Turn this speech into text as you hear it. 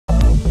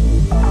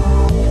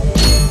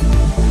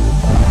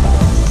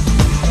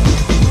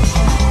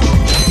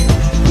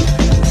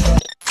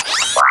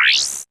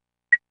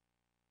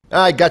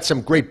I got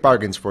some great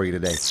bargains for you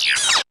today.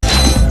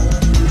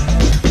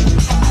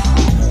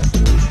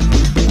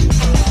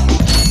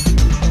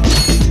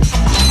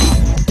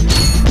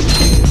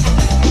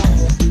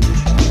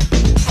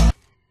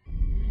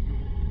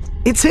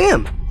 It's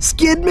him,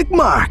 Skid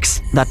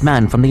McMarks. That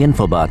man from the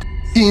infobot.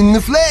 In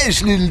the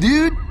flesh, little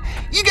dude.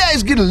 You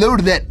guys get a load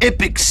of that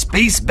epic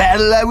space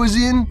battle I was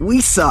in? We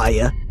saw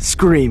ya,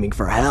 screaming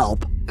for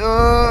help.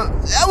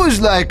 That was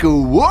like a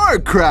war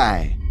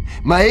cry.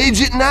 My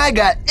agent and I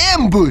got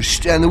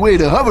ambushed on the way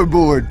to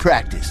hoverboard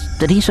practice.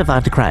 Did he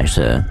survive the crash,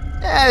 sir?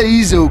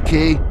 He's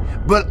okay,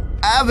 but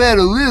I've had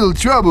a little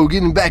trouble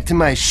getting back to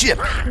my ship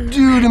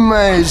due to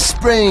my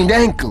sprained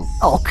ankle.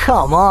 Oh,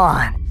 come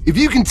on. If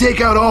you can take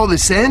out all the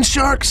sand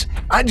sharks,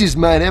 I just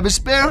might have a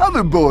spare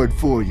hoverboard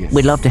for you.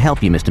 We'd love to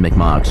help you, Mr.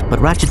 McMarks, but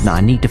Ratchet and I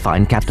need to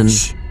find Captain...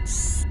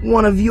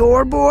 One of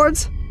your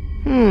boards?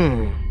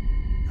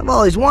 I've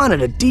always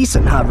wanted a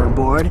decent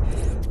hoverboard.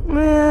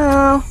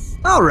 Well,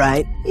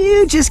 alright.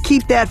 You just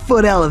keep that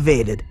foot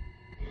elevated.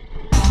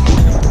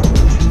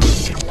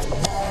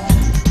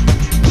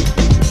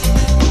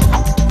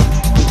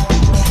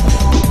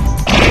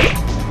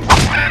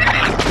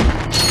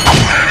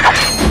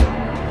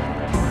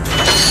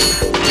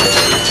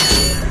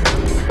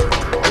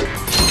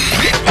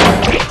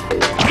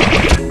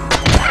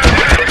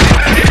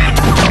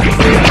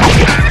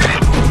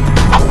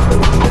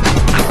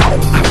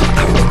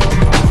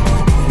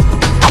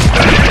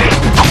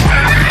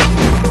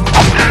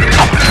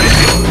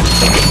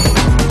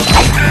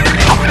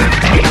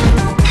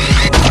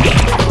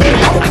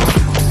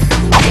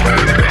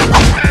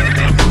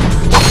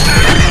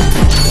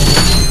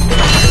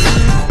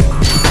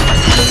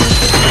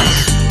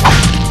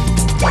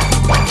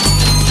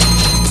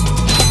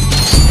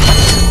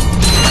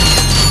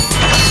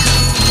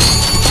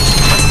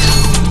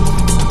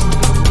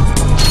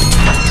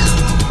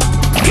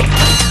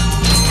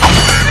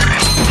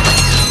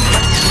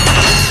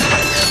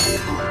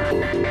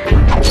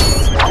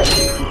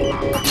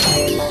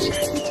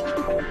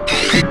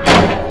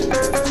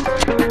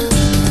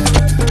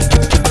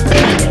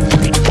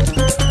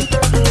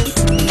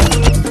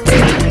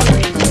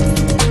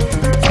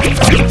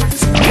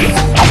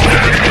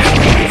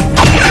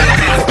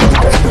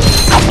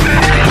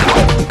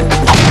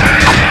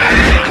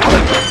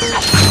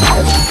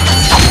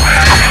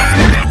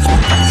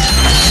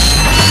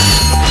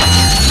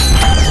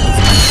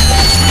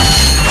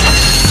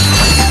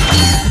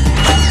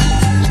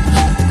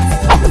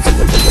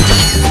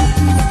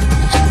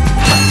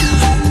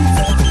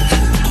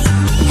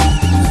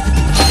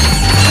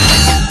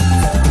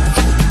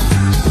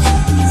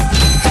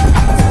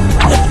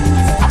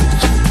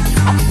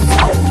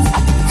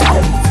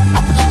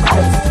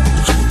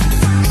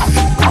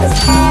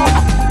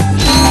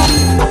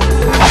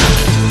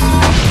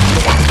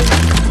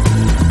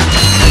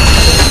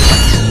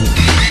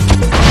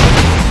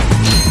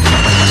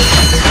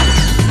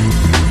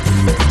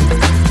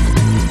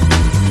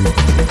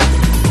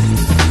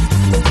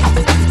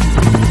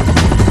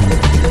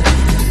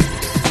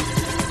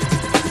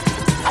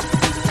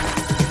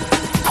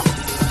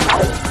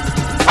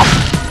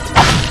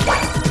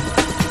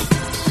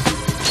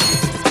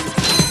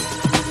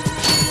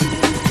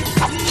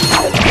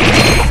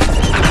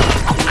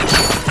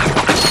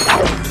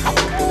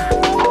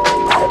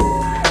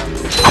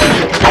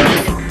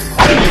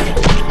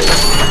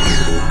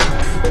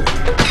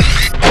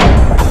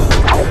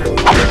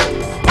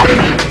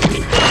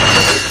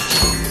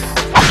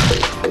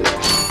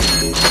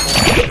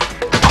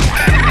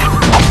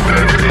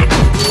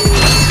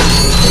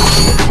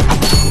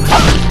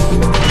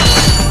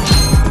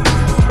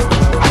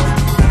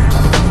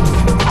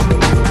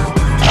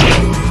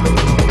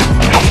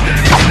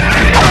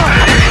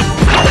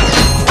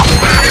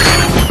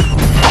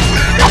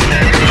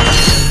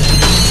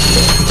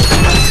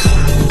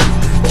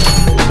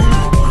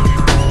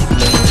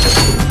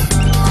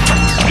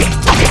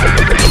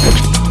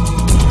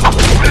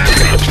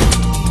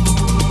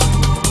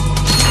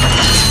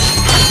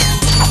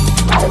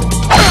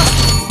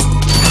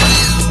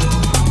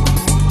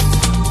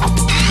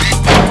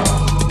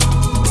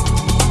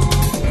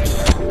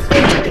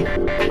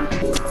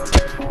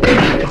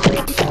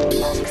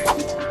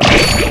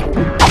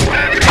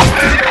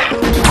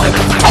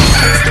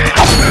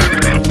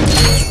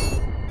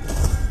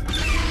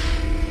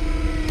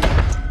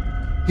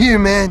 Here,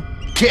 man.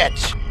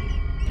 Catch.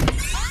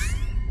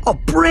 A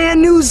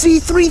brand new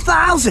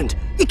Z3000!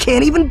 You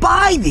can't even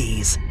buy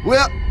these!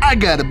 Well, I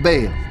got a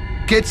bail.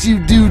 Catch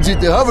you dudes at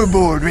the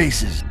hoverboard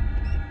races.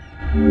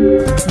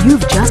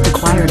 You've just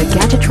acquired a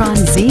Gadgetron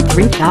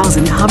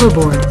Z3000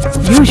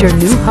 hoverboard. Use your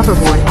new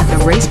hoverboard at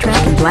the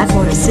racetrack in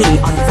Blackwater City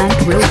on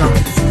Clank Railroad.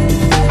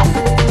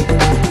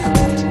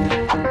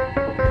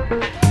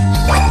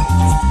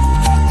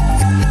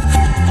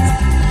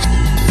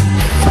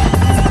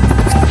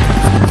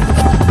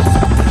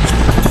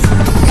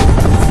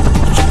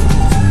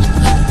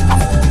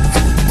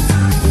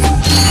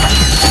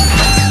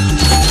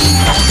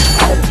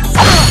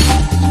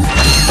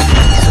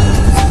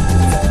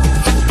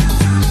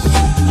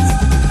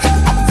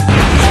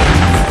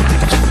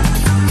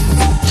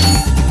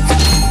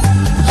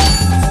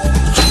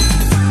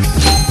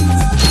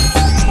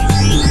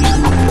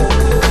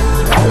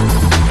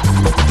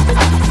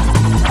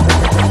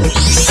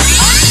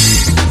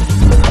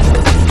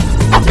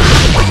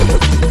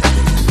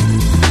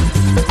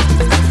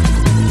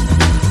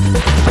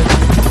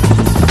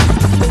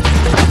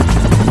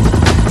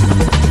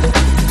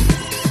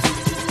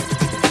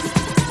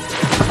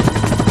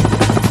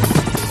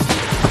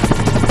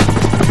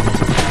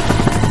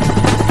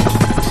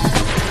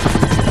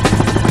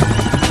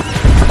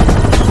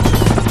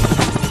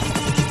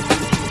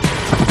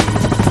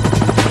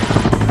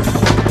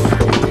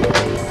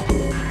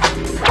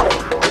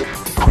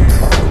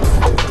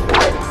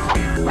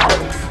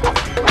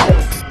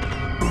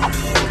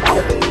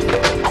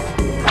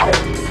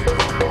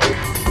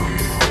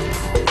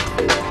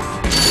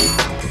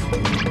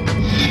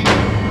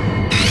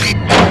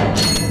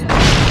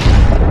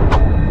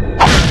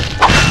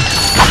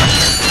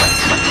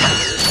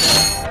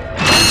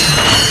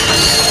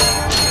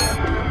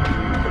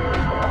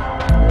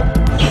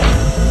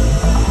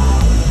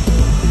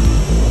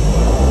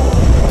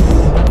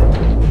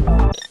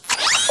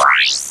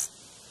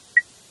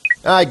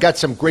 I got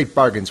some great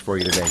bargains for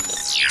you today.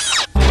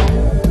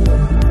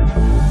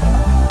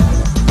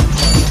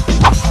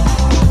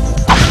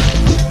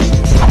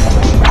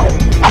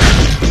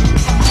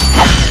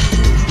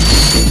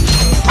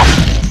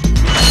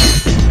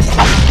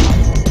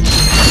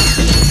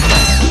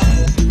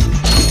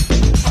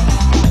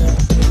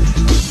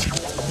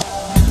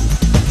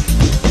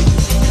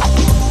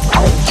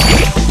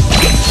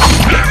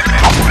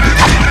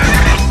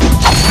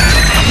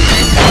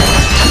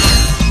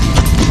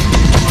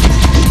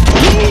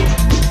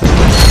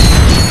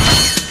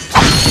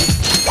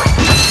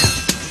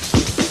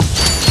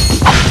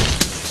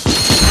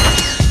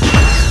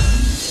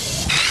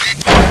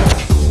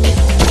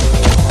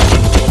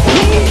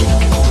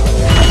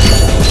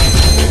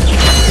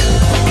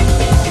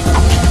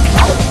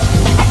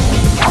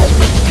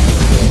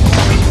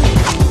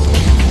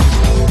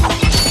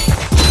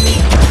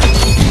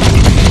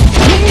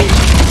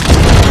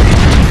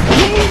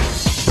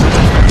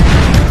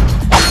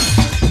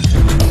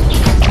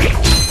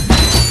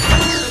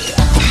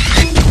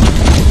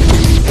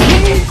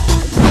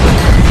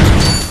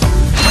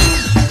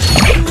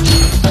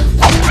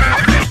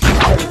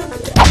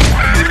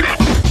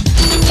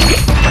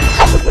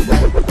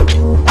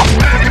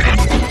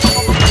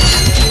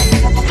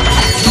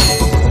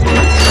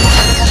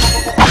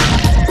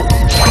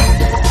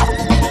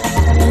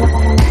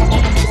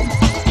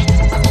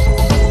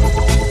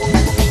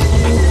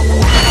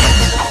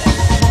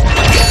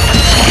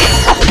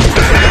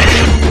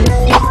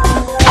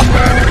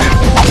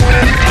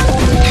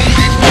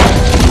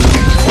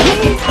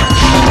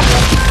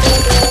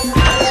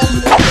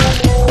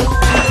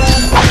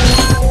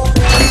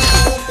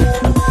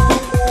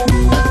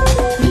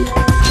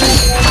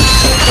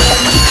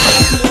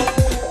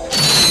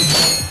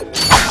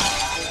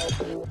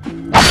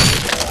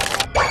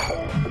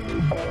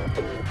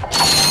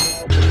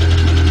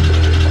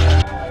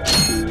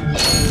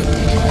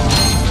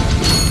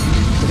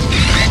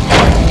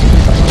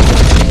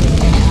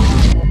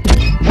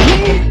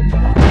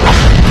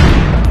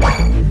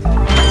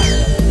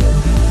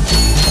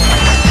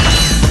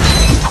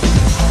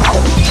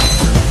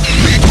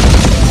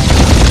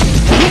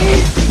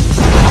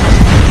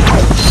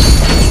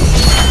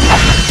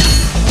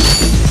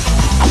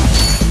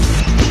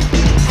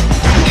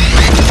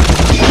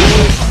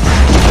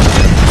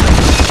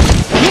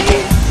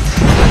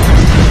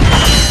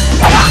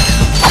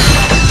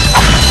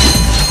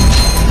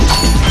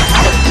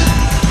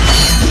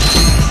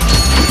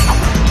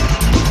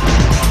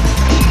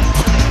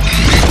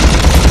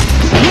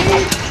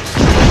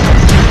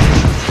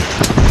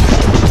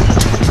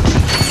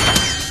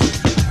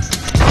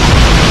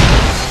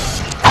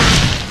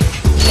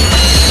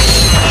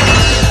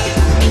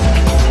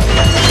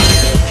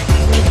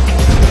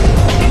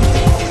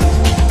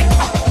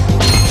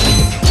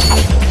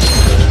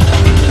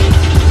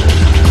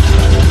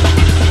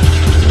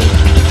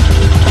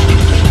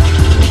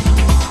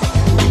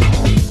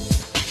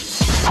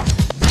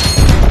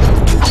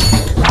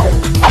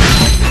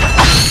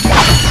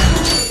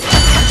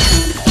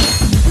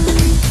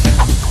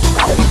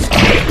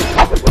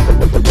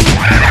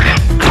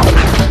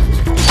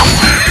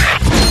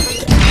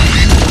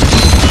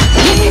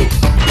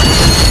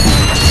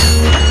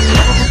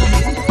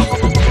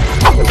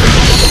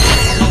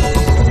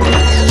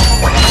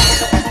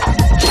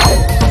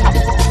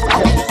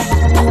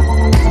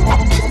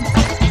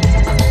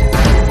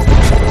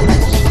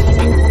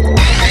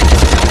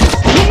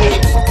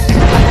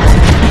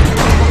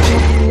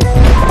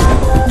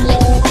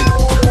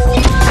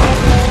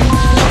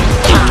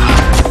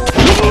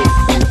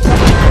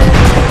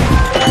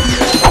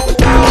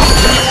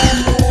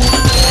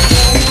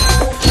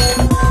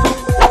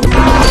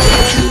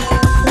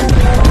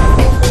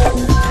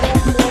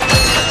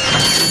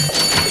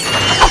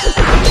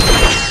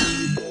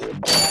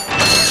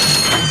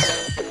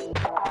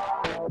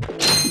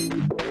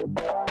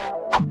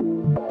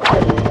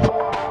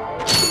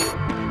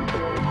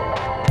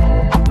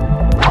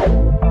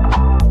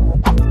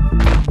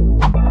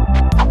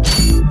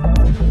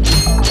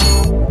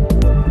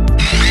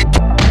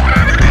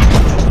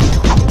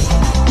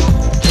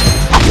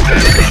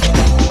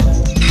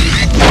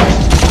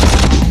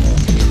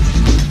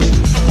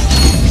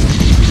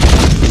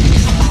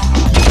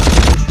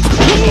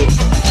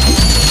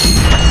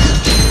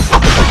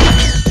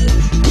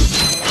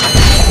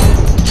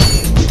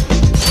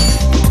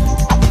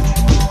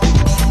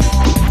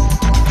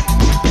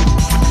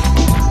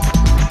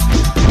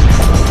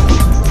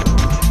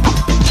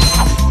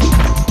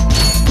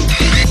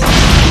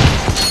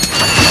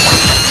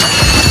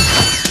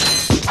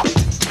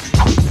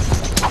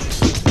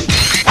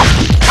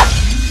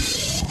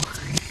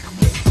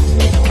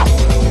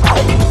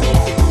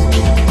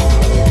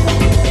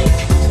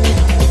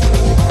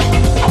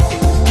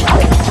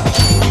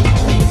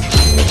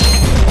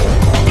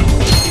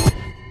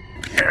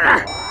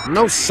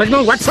 No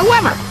signal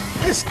whatsoever.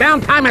 This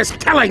downtime is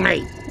killing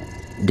me.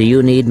 Do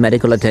you need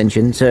medical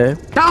attention, sir?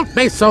 Don't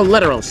be so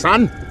literal,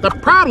 son. The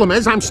problem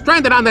is I'm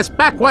stranded on this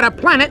backwater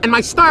planet and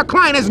my star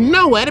client is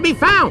nowhere to be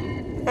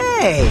found.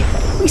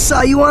 Hey, We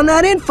saw you on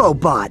that info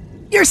bot.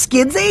 You're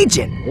Skid's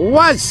agent.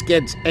 Was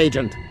Skid's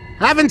agent.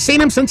 Haven't seen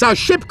him since our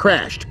ship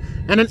crashed.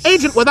 And an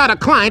agent without a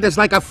client is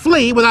like a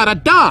flea without a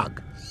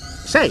dog.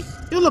 Say,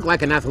 you look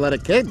like an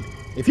athletic kid.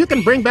 If you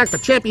can bring back the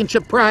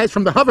championship prize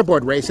from the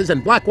hoverboard races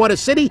in Blackwater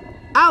City,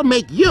 I'll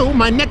make you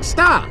my next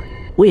star.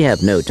 We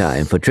have no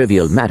time for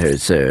trivial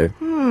matters, sir.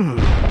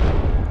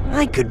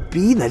 I could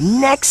be the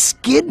next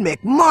Skid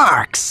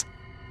McMarks.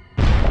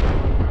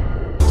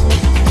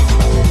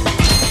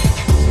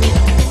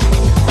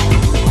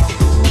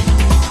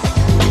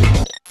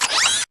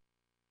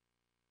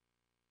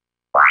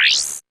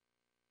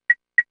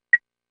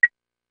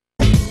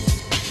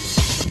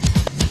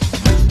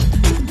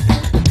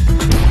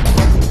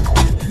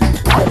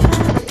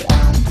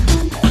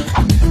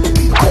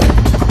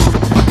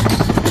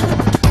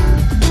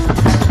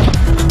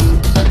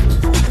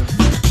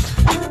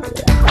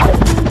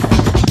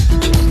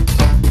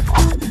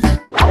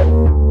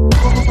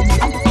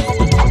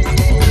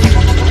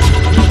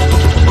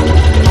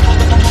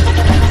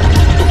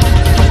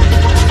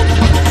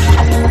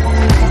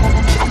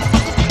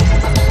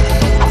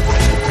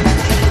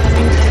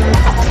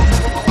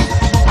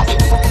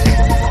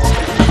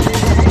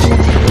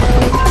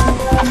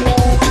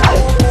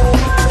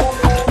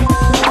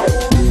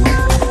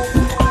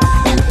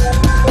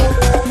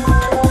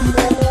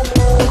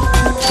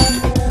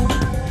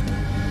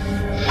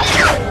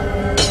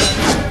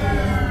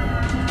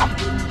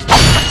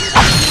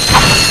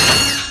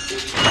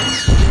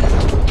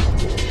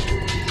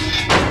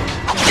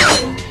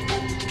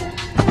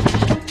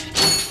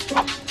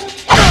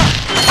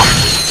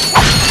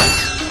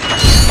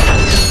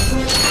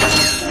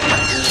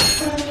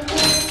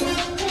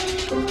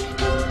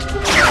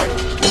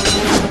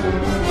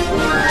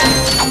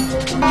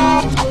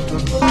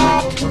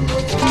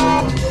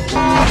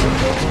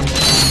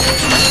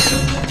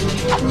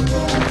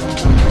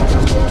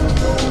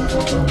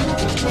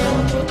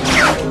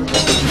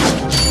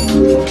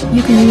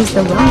 You can use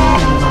the right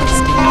analog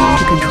stick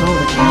to control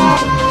the camera.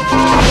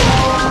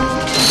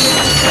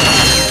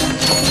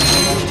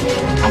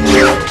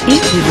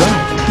 If you'd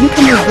like, you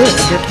can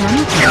reverse your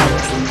camera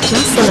controls.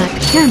 Just select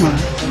Camera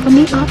from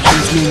the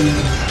Options menu.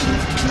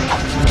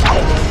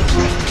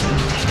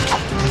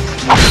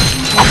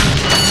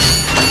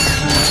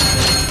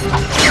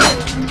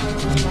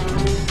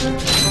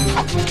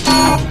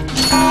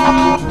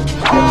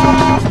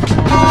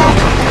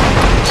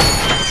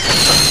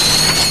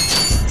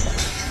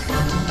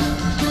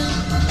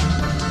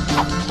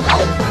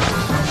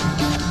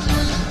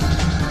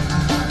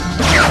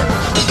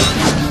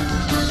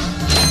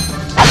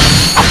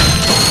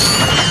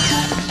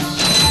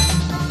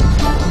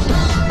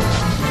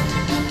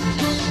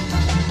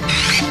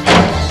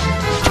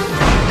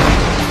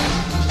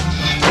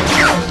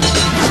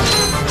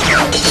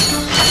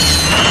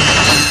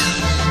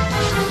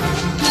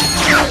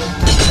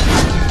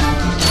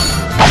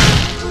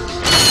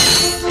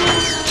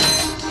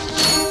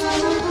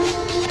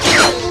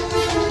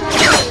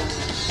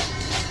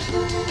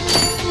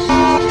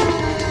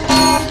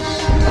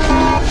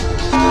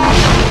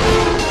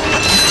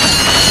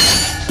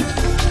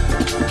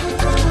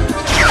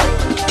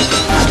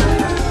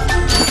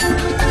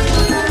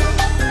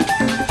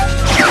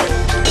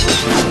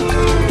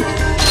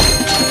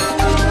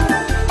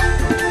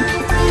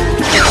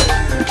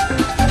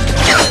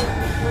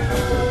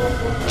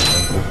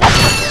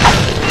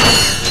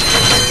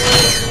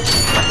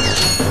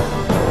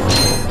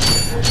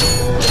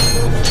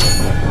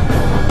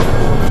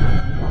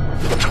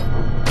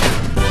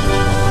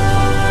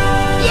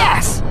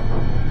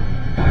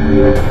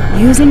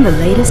 Using the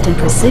latest in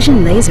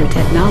precision laser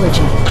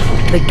technology,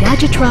 the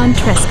Gadgetron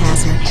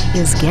Trespasser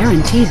is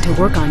guaranteed to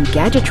work on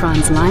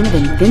Gadgetron's line of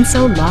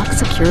Invinso lock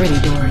security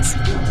doors.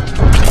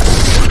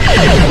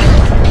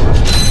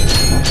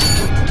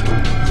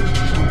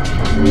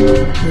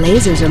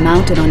 Lasers are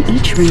mounted on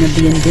each ring of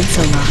the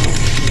Invinso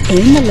lock.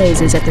 Aim the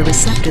lasers at the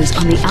receptors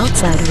on the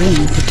outside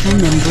ring to turn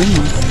them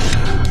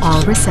green.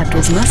 All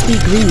receptors must be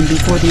green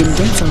before the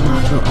Invinso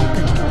lock will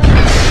open.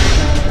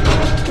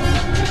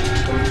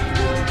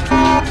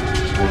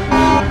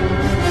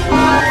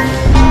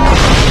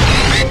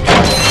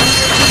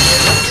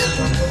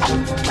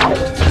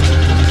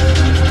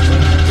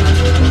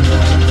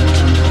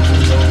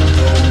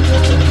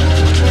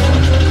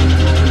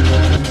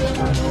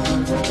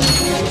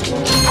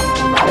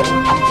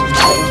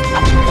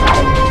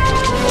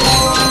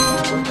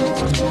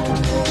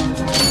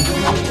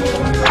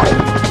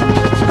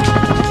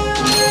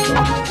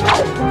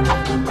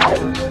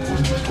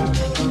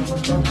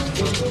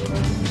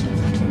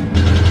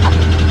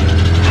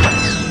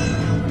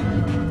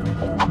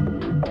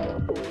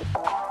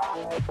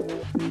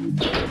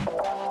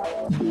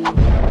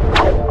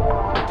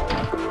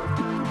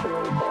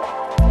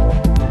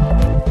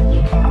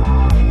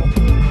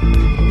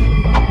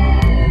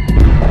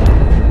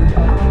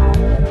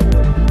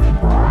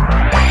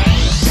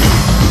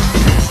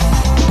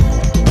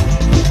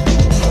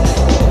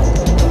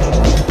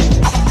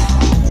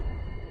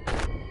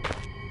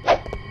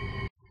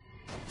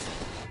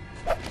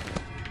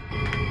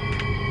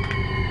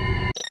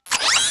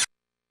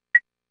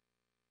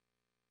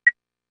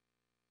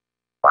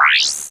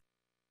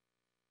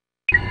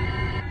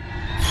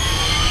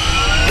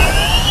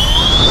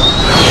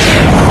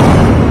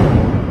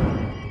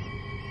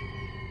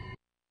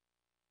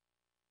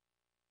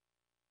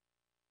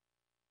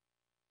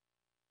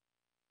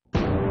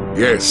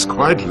 Yes,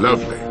 quite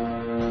lovely.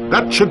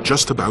 That should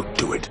just about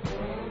do it.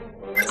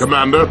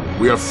 Commander,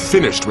 we are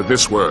finished with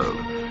this world.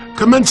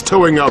 Commence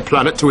towing our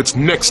planet to its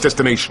next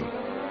destination.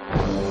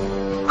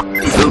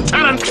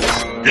 Lieutenant!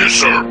 Yes,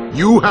 sir.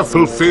 You have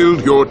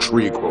fulfilled your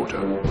tree quota.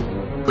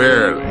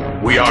 Barely.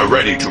 We are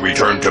ready to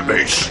return to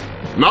base.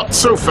 Not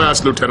so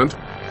fast, Lieutenant.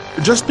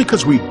 Just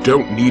because we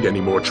don't need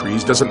any more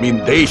trees doesn't mean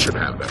they should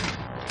have them.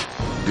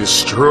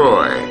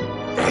 Destroy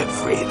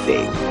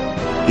everything.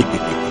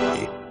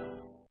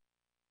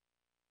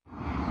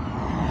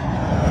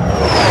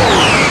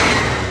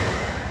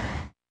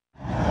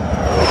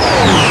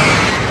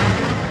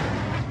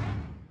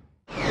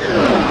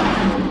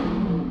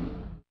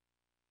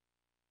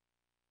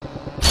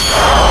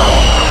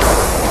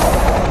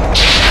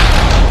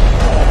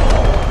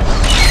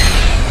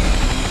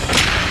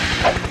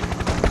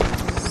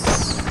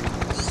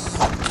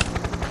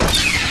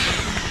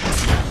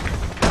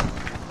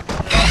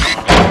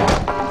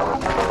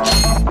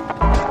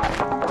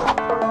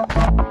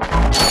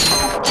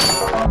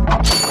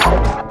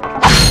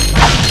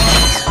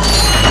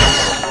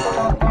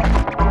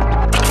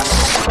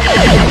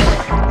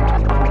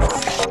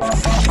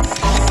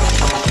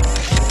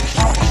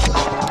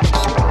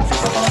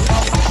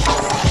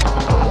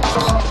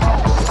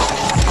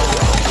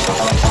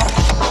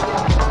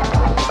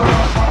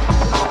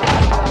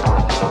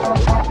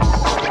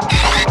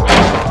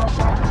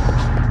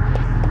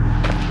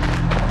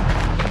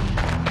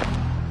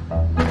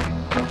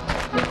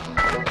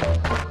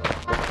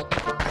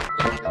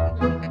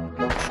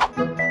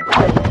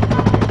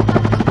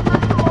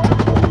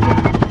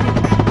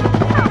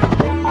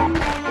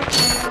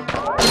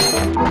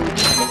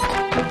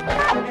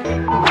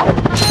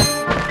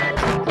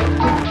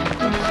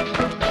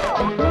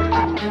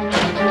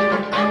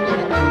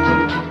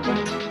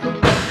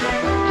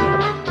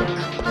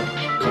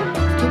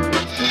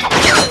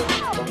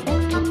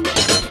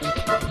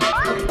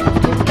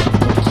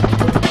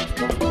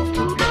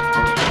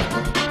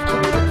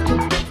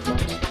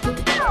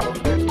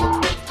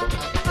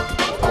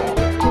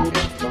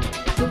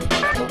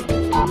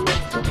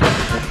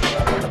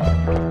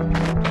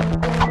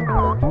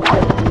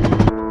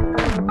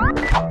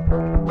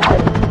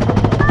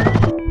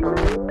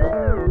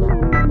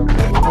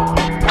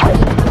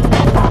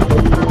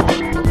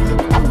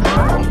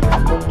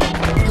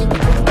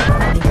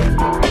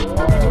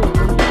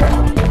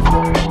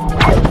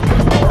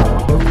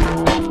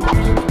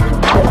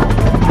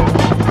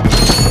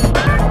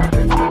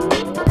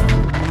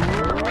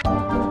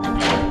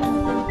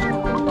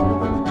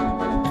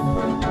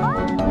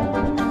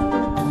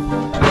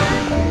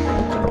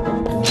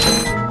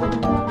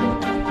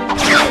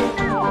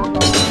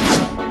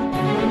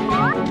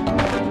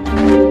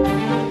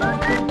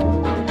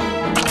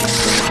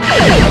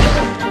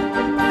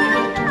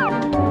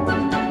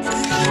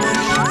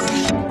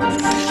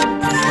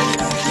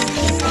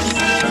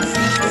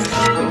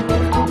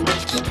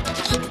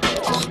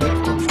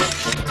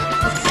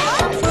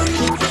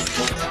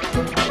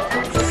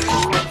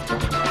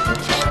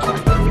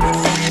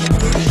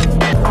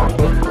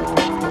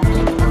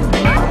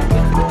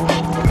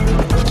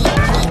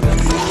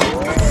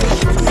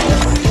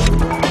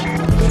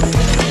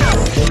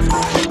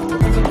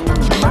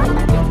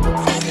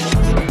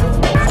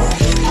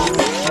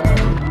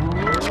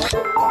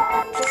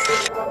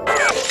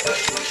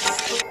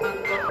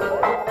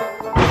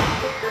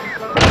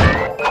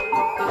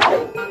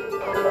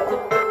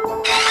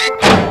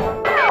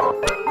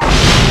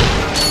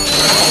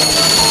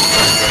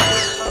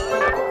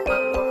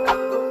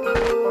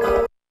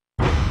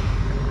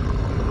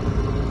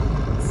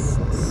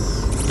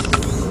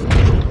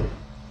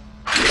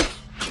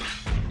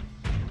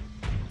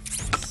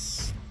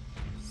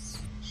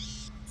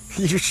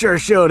 You sure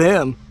showed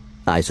him.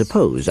 I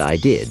suppose I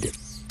did.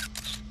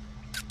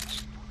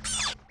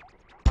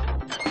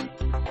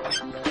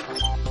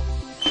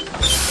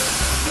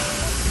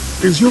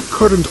 Is your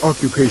current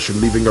occupation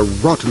leaving a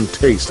rotten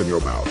taste in your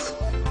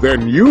mouth?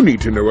 Then you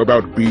need to know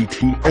about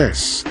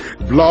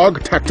BTS,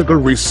 Blog Tactical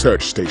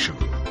Research Station.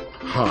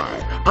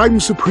 Hi, I'm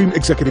Supreme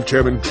Executive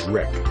Chairman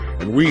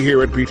Drek, and we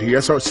here at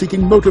BTS are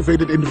seeking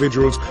motivated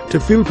individuals to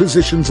fill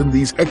positions in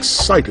these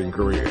exciting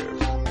careers.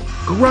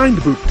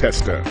 Grind boot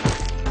tester,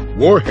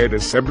 warhead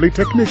assembly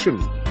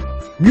technician,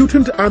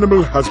 mutant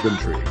animal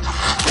husbandry,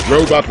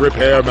 robot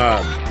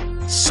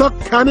repairman, suck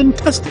cannon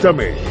test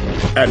dummy,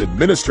 and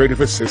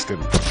administrative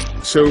assistant.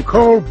 So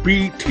call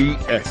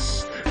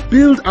BTS.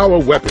 Build our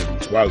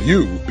weapons while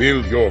you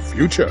build your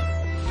future.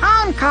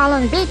 I'm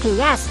calling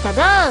BTS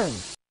today.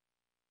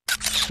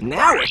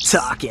 Now we're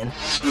talking.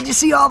 Did you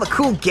see all the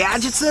cool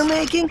gadgets they're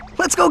making?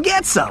 Let's go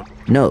get some.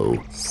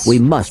 No, we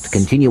must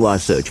continue our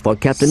search for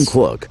Captain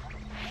Quark.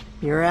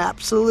 You're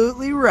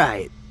absolutely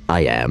right.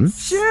 I am?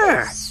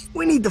 Sure.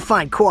 We need to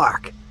find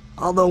Quark.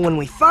 Although when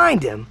we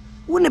find him,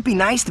 wouldn't it be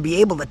nice to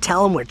be able to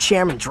tell him where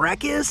Chairman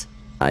Drek is?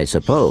 I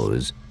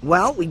suppose.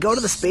 Well, we go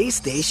to the space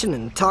station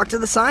and talk to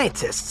the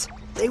scientists.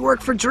 They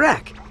work for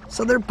Drek,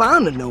 so they're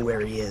bound to know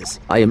where he is.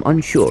 I am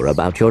unsure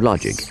about your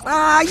logic.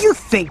 You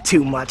think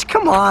too much.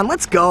 Come on,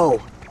 let's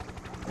go.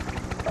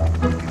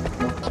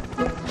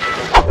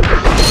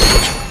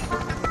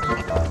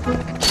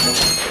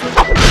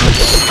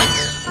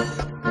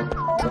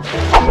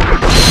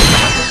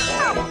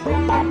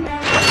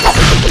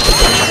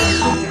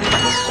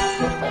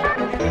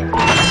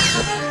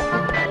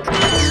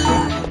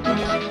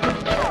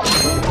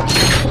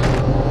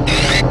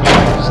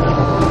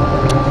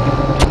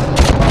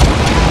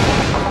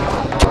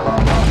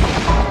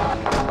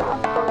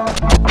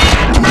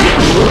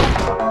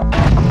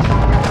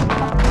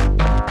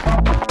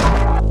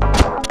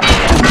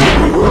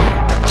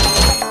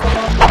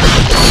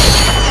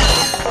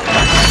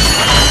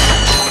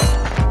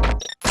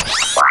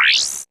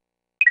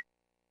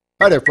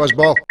 Hi there,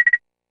 Fuzzball.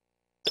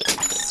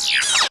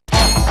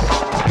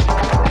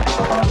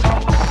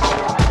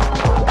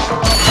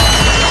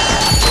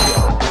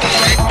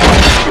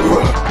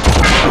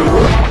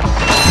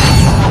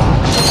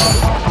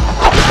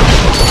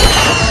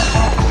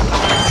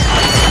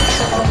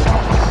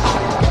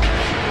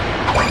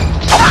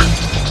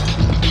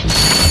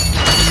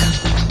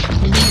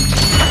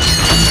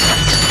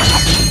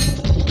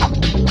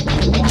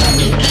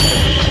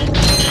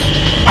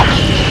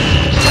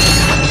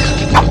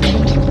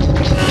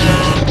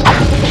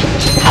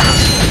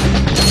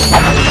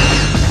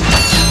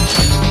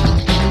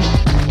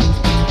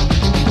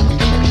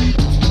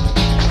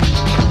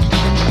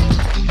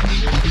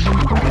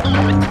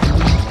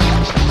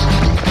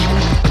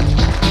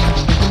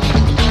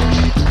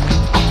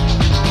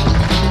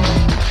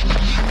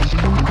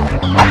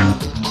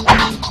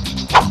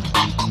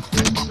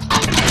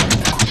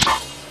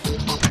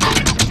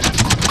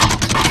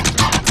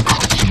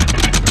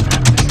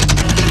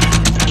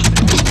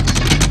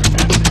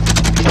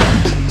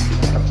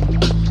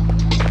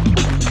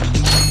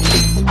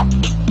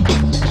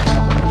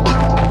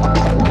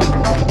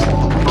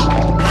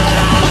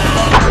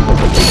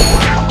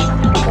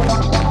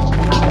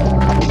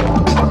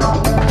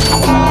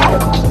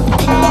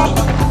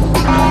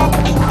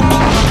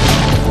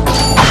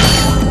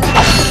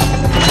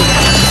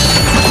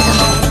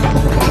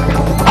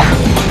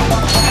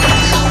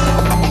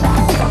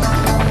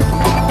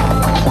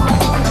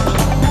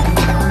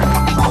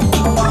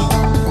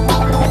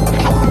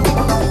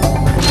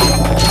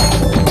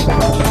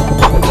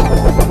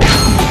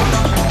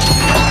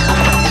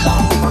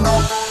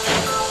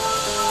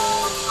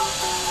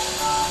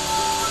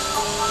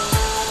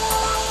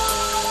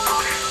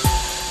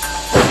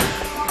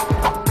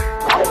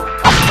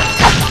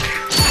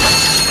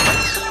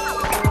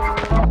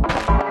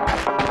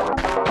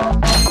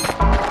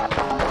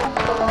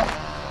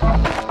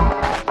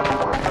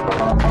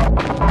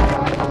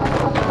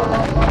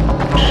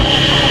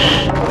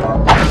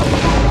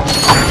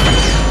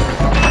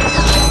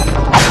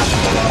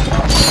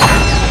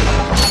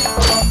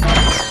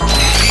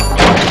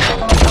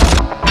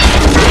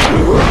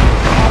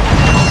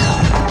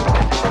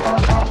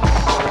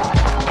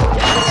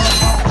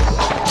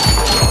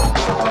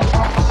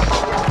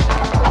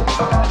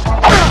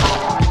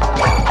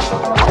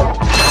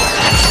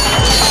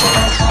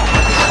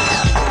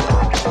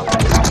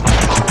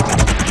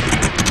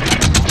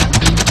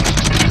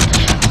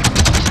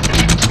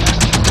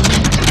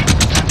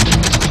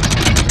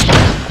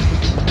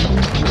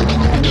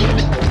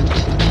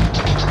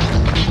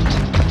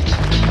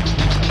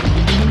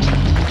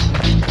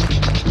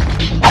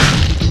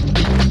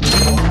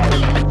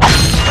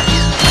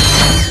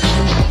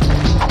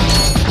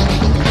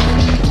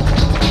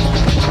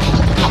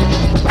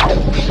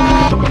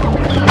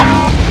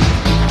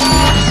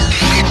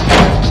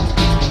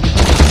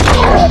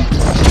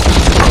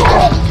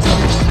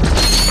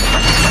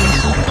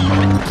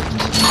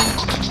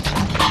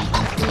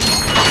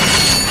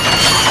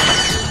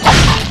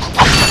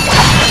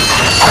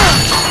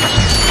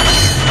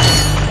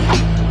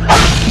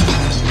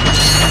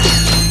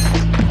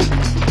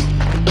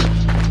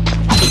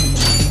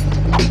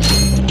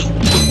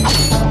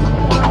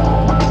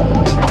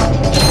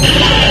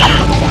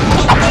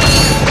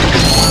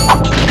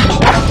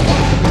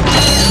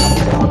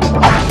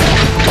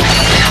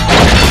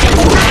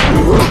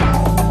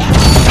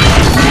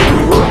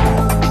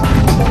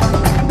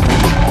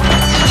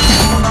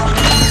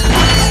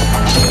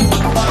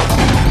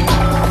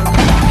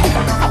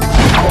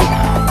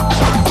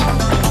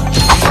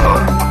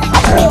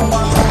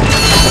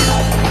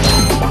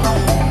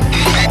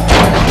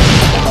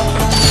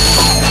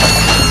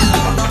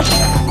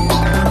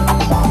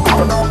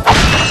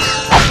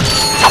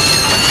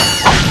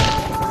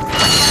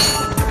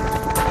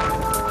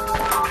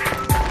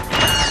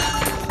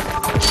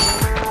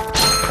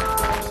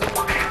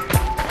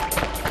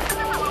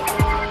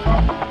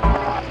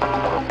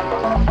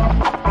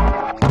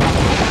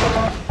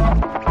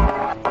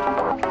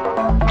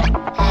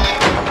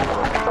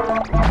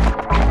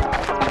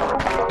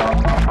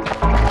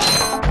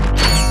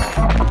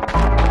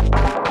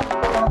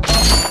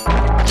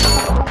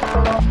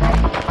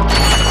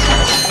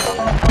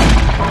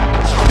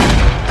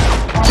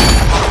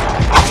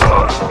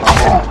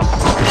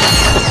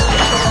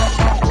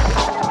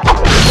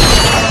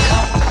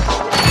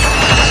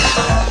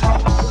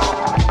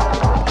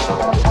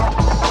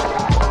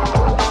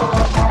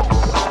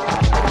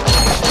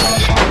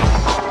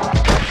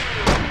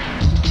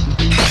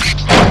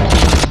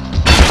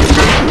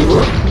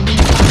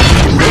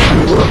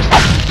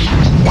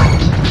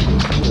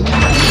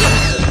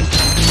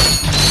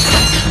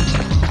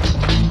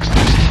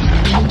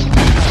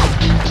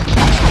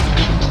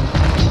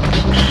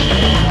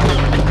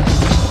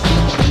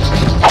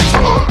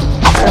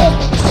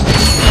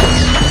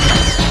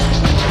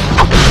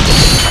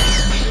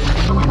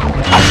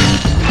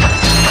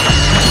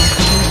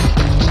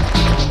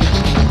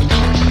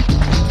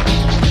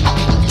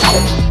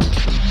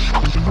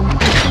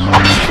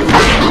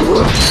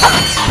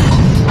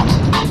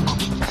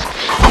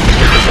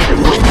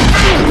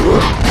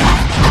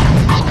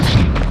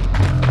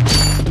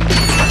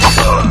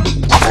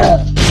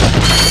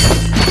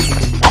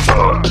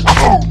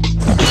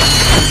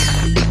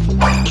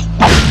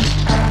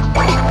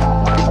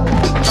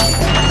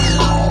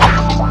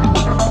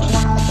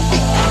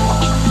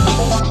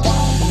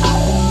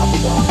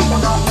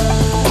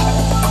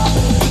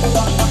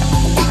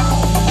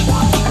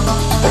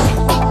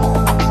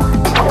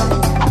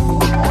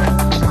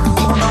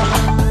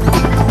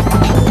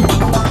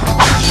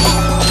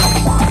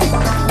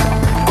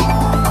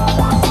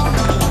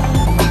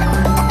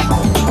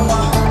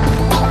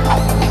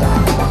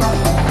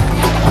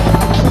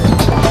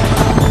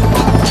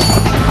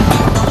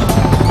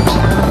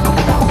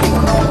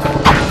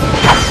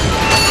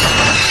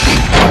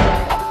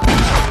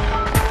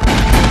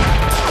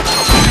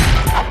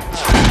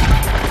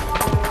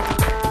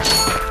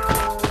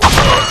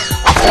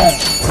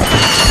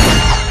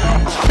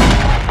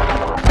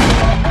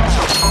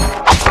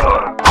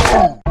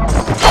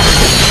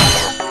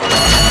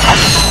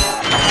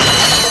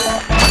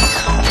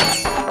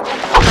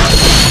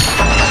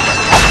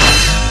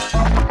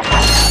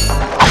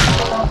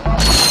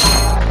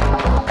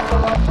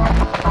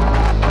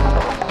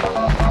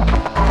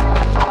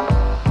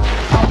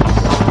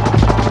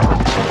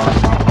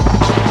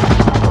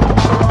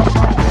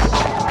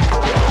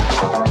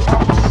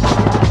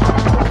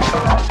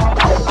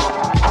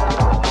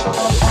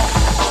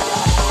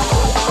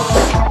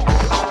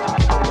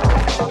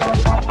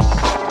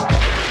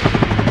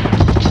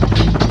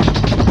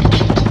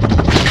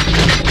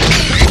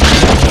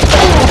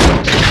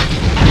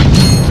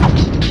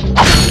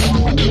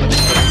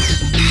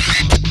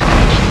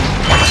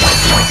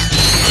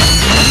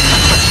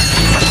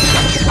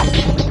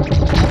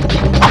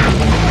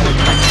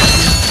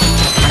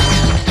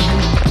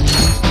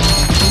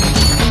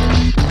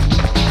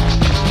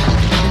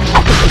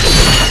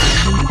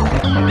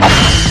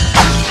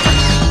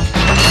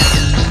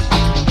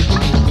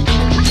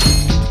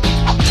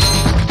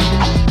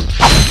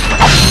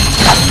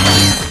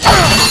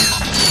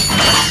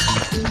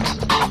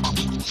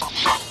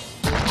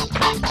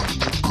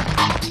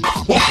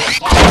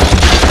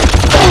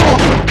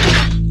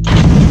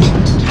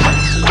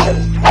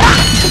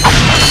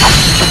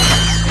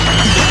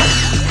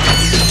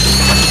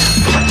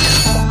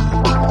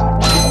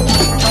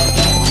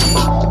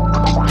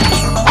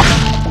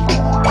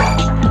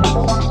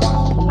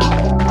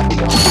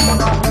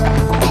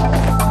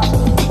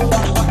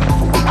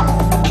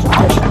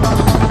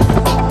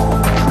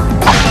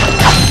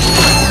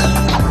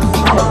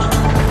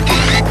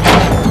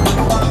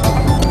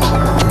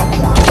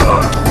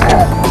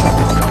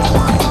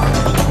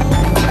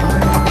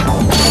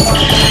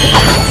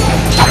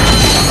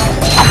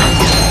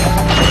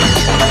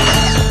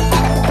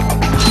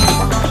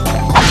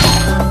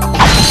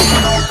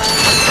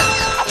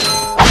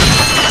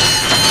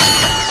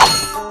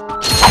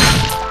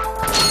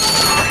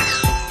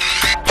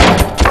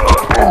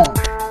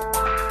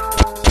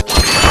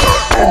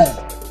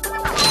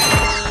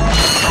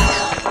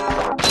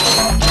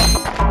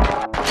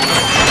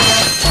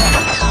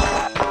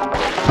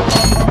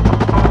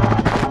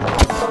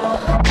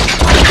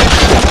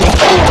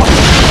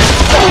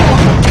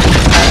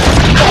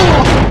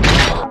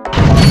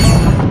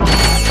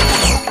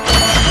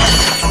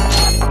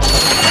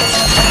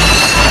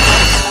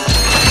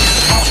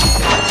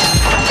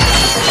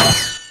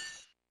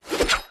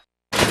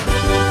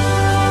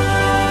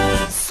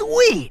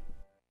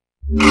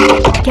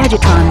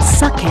 Gadgetron's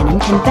suck cannon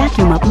can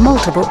vacuum up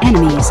multiple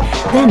enemies,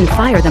 then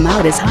fire them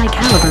out as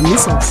high-caliber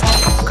missiles.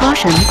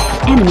 Caution,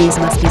 enemies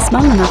must be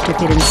small enough to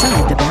fit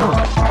inside the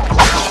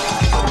barrel.